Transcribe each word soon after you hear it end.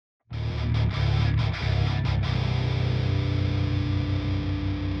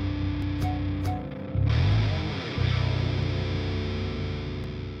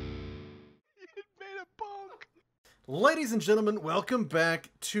Ladies and gentlemen, welcome back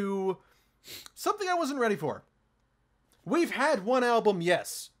to something I wasn't ready for. We've had one album,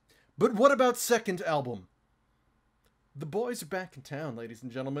 yes, but what about second album? The boys are back in town, ladies and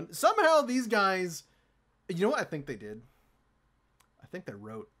gentlemen. Somehow these guys, you know what I think they did? I think they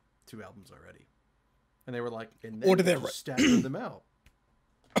wrote 2 albums already. And they were like, and then or did they just staggered them out.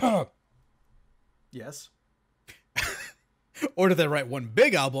 Yes. Or did they write one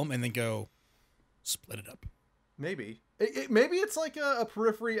big album and then go split it up? Maybe. Maybe it's like a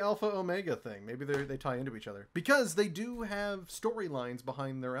Periphery Alpha Omega thing. Maybe they tie into each other. Because they do have storylines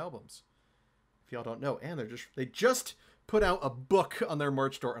behind their albums. If y'all don't know. And they just put out a book on their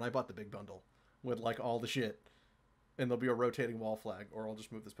merch store, and I bought the big bundle with like all the shit. And there'll be a rotating wall flag, or I'll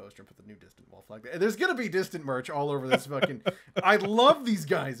just move this poster and put the new Distant wall flag there. There's gonna be Distant merch all over this fucking... I love these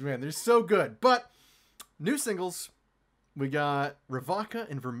guys, man. They're so good. But new singles. We got Rakva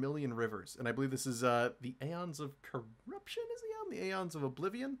and Vermilion Rivers. And I believe this is the Aeons of Corruption is the album? The Aeons of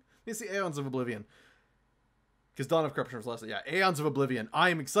Oblivion? It's the Aeons of Oblivion. Because Dawn of Corruption was last. Yeah, Aeons of Oblivion. I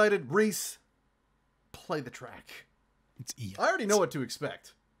am excited. Reese, play the track. It's Eons. I already know what to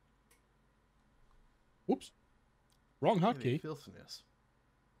expect. Whoops. Wrong hotkey. Filthiness.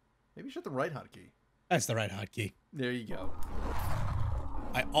 Maybe you shut the right hotkey. That's the right hotkey. There you go.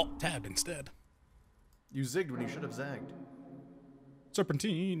 I alt-tabbed instead. You zigged when you should have zagged.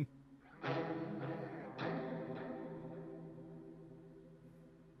 Serpentine.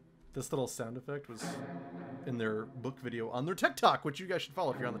 This little sound effect was in their book video on their TikTok, which you guys should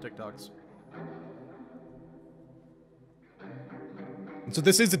follow if you're on the TikToks. So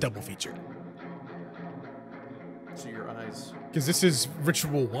this is a double feature. See your eyes. Because this is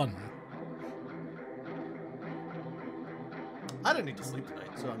Ritual 1. I didn't need to sleep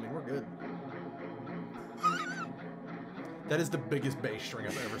tonight, so I mean, we're good. That is the biggest bass string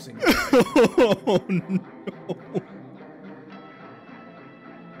I've ever seen. Oh, no.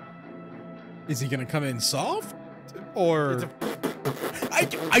 Is he going to come in soft? Or...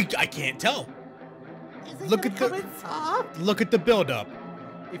 I can't tell. Look at the build-up.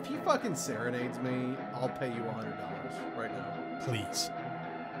 If he fucking serenades me, I'll pay you $100 right now. Please.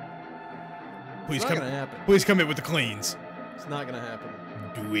 It's not gonna happen. Please come in with the cleans. It's not gonna happen.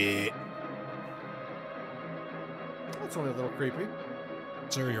 Do it. That's only a little creepy.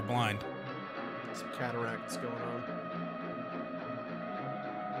 Sir, you're blind. Some cataracts going on.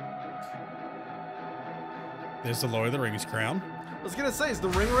 There's the Lord of the Rings crown. I was gonna say, is the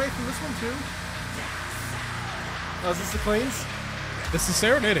ring wraith in this one too? Oh, is this the cleans? This is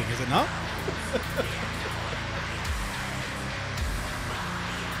serenading, is it not?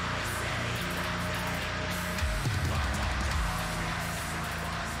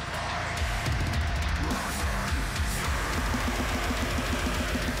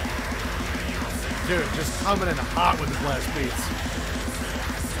 Dude, just coming in hot with his last beats.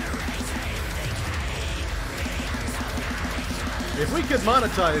 If we could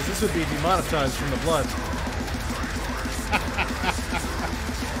monetize, this would be demonetized from the blood.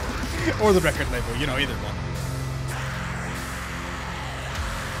 Or the record label, you know, either one.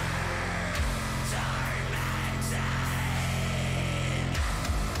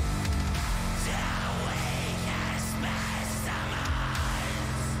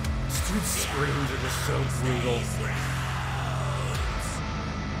 This dude's screams are just so brutal.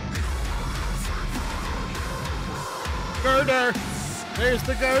 Girder! There's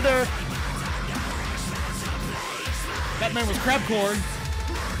the girder! That man was crab corn.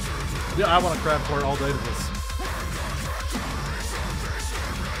 Yeah, I want a crab core all day to this.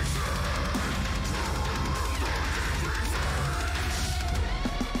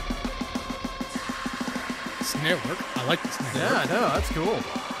 Snare work. I like the snare work. Yeah, no, that's cool.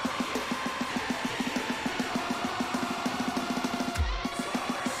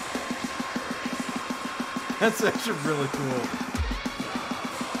 That's actually really cool.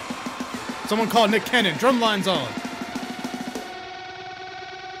 Someone call Nick Cannon. Drum line's on.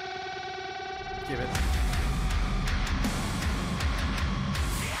 Give it.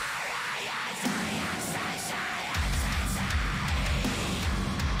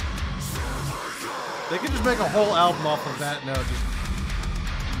 They could just make a whole album off of that note.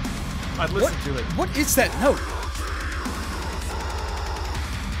 I'd listen to it. What is that note?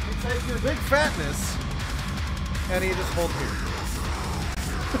 You take your big fatness and you just hold here.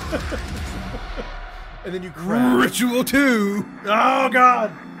 And then you crash. Ritual 2. Oh,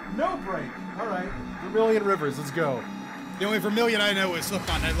 God. No break. All right. Vermilion Rivers. Let's go. The only Vermilion I know is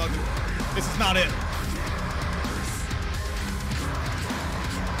Slipknot. I love it. This is not it.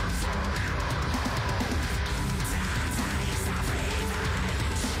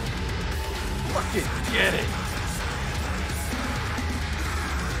 Fucking get it.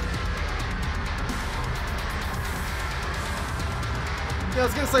 Yeah, I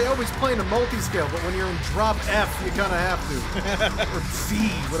was gonna say always playing a multi-scale, but when you're in drop F, you kind of have to. Or C,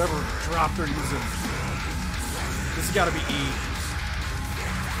 whatever drop they're using. This has got to be E.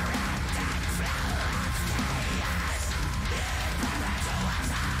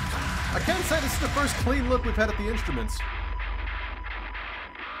 I can say this is the first clean look we've had at the instruments.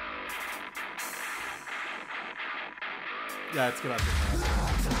 Yeah, it's gonna have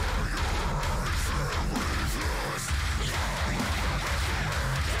to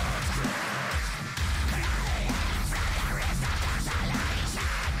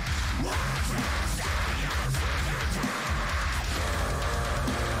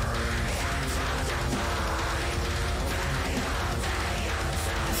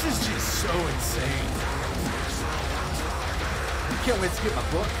This is just so insane. I can't wait to get my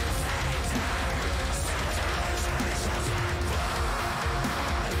book.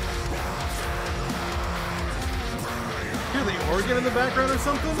 Hear the organ in the background or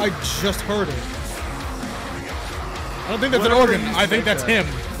something? I just heard it. I don't think that's an organ. I think that's him.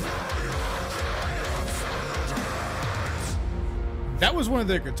 That was one of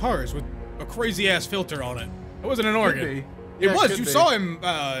their guitars with a crazy-ass filter on it. It wasn't an organ. Yeah, it was. You saw him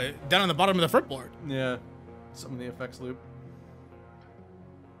down on the bottom of the fretboard. Yeah. Some of the effects loop.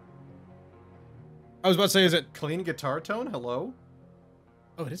 I was about to say, is it... Clean guitar tone? Hello?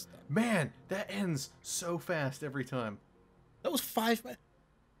 Oh, it is. Man, that ends so fast every time. That was 5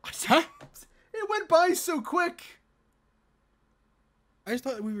 minutes. Huh? It went by so quick. I just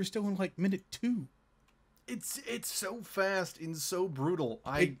thought we were still in, like, minute 2. It's so fast and so brutal.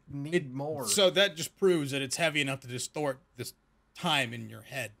 I need more. So that just proves that it's heavy enough to distort this time in your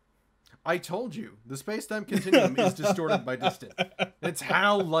head. I told you, the space-time continuum is distorted by distant. It's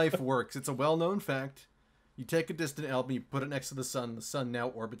how life works. It's a well-known fact. You take a distant album, you put it next to the sun now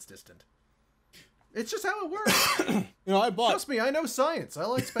orbits distant. It's just how it works. You know, Trust me, I know science. I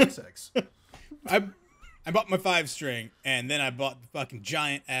like SpaceX. I bought my 5-string, and then I bought the fucking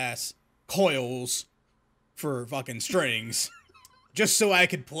giant-ass coils for fucking strings, just so I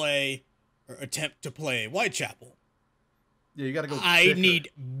could play, or attempt to play Whitechapel. Yeah, you gotta go I thicker.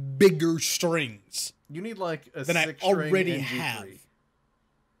 need bigger strings. You need like a than I 6-string already NG3. have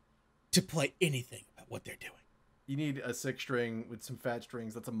to play anything about what they're doing. You need a 6-string with some fat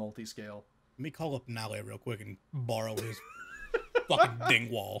strings. That's a multi-scale. Let me call up Nale real quick and borrow his fucking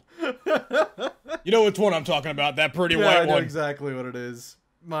dingwall. You know which one I'm talking about, that pretty white I know one. exactly what it is.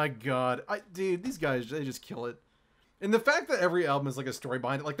 My God. Dude, these guys, they just kill it. And the fact that every album is like a story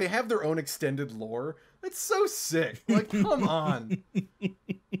behind it, like they have their own extended lore, that's so sick. Like, come on.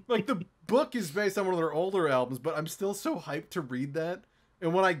 Like, the book is based on one of their older albums, but I'm still so hyped to read that.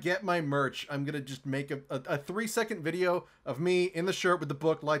 And when I get my merch, I'm going to just make a 3-second video of me in the shirt with the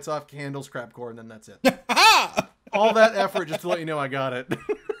book, lights off, candles, crapcore, and then that's it. All that effort just to let you know I got it.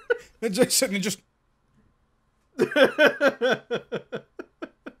 They're just sitting and just...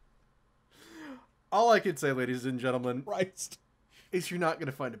 All I can say, ladies and gentlemen, Christ, is you're not going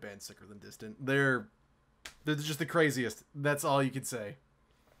to find a band sicker than Distant. They're just the craziest. That's all you can say.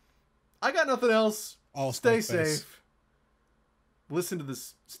 I got nothing else. All Stay safe. Listen to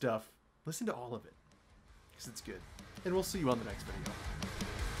this stuff. Listen to all of it. Because it's good. And we'll see you on the next video.